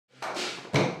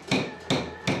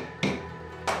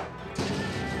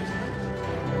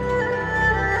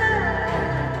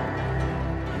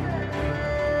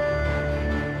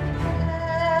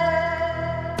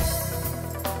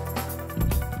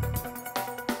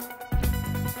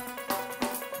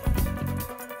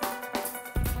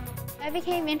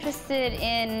became interested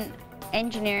in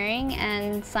engineering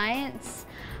and science,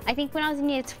 I think when I was in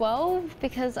year 12,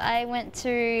 because I went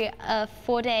to a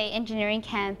 4-day engineering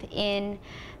camp in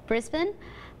Brisbane.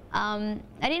 I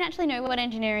didn't actually know what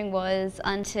engineering was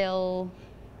until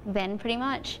then, pretty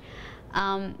much.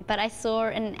 But I saw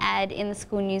an ad in the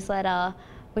school newsletter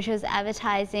which was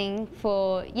advertising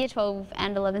for year 12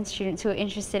 and 11 students who were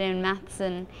interested in maths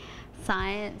and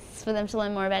science for them to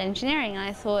learn more about engineering. And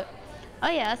I thought, oh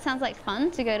yeah, that sounds like fun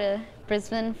to go to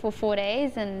Brisbane for 4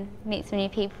 days and meet some new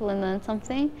people and learn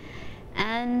something.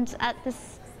 And at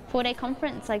this 4-day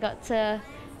conference, I got to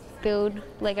build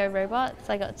Lego robots.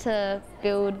 I got to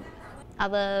build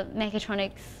other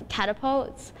mechatronics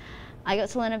catapults. I got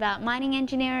to learn about mining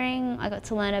engineering. I got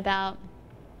to learn about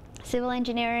civil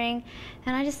engineering.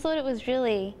 And I just thought it was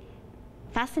really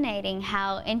fascinating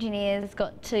how engineers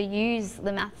got to use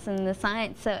the maths and the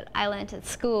science that I learnt at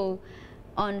school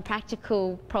on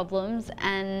practical problems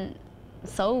and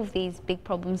solve these big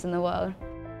problems in the world.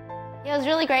 Yeah, it was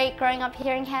really great growing up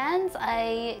here in Cairns.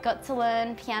 I got to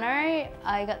learn piano,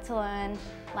 I got to learn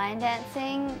line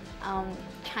dancing,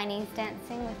 Chinese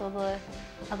dancing with all the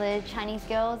other Chinese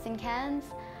girls in Cairns.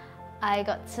 I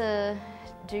got to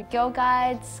do Girl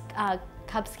Guides,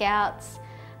 Cub Scouts,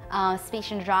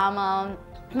 speech and drama.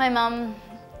 My mum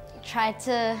tried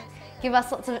to give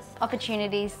us lots of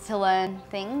opportunities to learn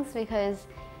things because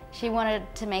she wanted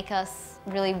to make us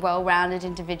really well-rounded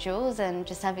individuals and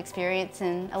just have experience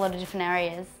in a lot of different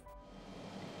areas.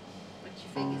 What do you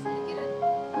think is going to get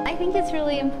it? I think it's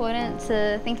really important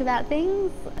to think about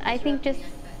things. I think just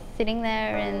sitting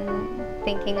there and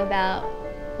thinking about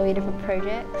all your different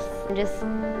projects and just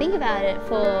think about it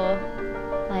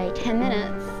for like 10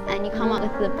 minutes and you come up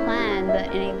with the plan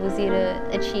that enables you to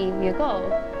achieve your goal.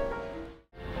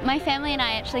 My family and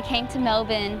I actually came to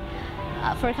Melbourne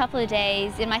for a couple of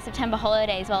days in my September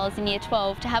holidays while I was in year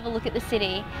 12 to have a look at the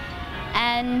city,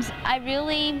 and I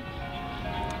really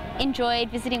enjoyed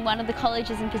visiting one of the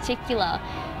colleges in particular.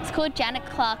 It's called Janet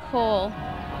Clark Hall,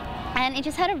 and it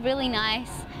just had a really nice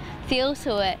feel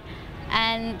to it,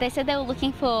 and they said they were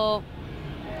looking for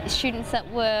students that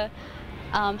were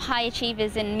high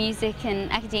achievers in music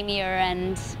and academia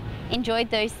and enjoyed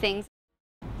those things.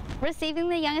 Receiving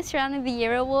the Young Australian of the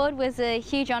Year award was a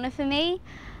huge honour for me.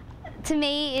 To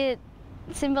me, it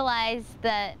symbolised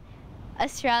that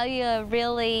Australia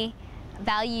really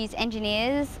values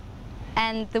engineers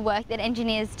and the work that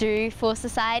engineers do for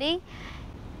society.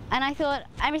 And I thought,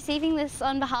 I'm receiving this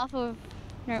on behalf of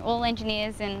all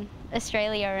engineers in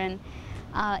Australia, and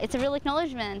it's a real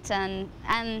acknowledgement, and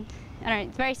I don't know,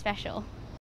 it's very special.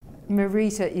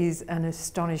 Marita is an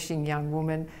astonishing young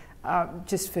woman,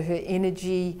 just for her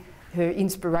energy, her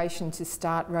inspiration to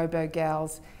start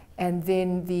RoboGals, and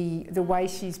then the way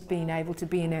she's been able to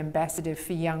be an ambassador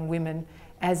for young women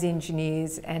as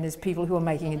engineers and as people who are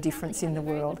making a difference in the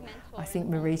world. I think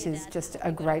Marita's just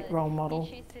a great role model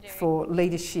for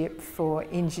leadership, for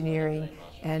engineering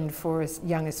and for us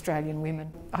young Australian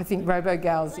women. I think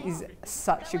RoboGals is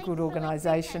such a good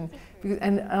organisation,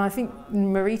 and I think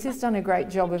Marita's done a great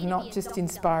job of not just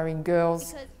inspiring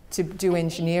girls to do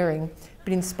engineering,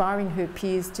 but inspiring her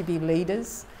peers to be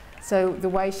leaders. So the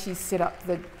way she's set up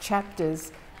the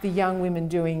chapters, the young women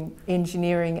doing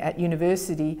engineering at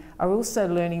university are also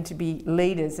learning to be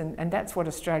leaders, and that's what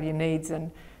Australia needs,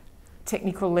 and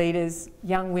technical leaders,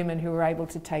 young women who are able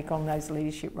to take on those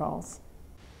leadership roles.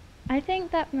 I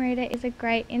think that Marita is a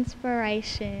great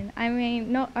inspiration. I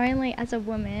mean, not only as a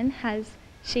woman has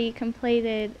she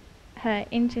completed her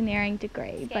engineering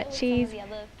degree, but she's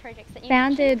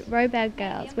founded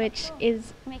RoboGals, which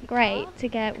is great to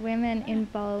get women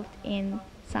involved in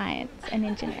science and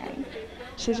engineering.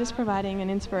 She's just providing an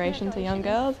inspiration to young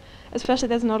girls, especially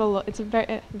there's not a lot, it's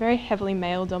a very heavily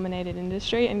male-dominated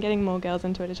industry, and getting more girls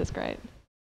into it is just great.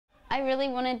 I really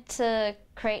wanted to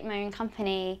create my own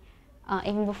company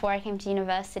even before I came to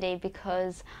university,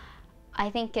 because I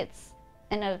think it's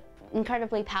an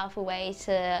incredibly powerful way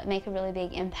to make a really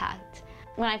big impact.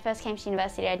 When I first came to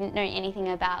university, I didn't know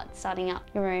anything about starting up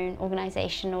your own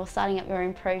organisation or starting up your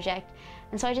own project,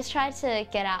 and so I just tried to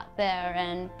get out there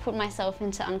and put myself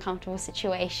into uncomfortable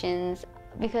situations,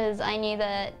 because I knew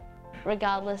that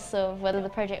regardless of whether the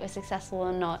project was successful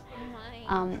or not,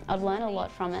 I'd learn a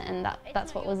lot from it, and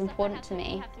that's what was important to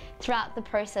me. Throughout the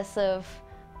process of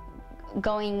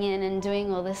going in and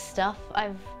doing all this stuff,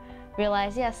 I've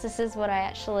realised, yes, this is what I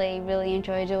actually really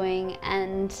enjoy doing,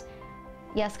 and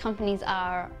yes, companies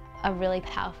are a really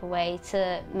powerful way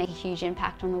to make a huge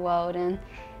impact on the world, and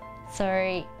so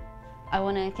I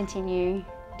want to continue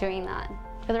doing that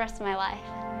for the rest of my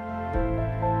life.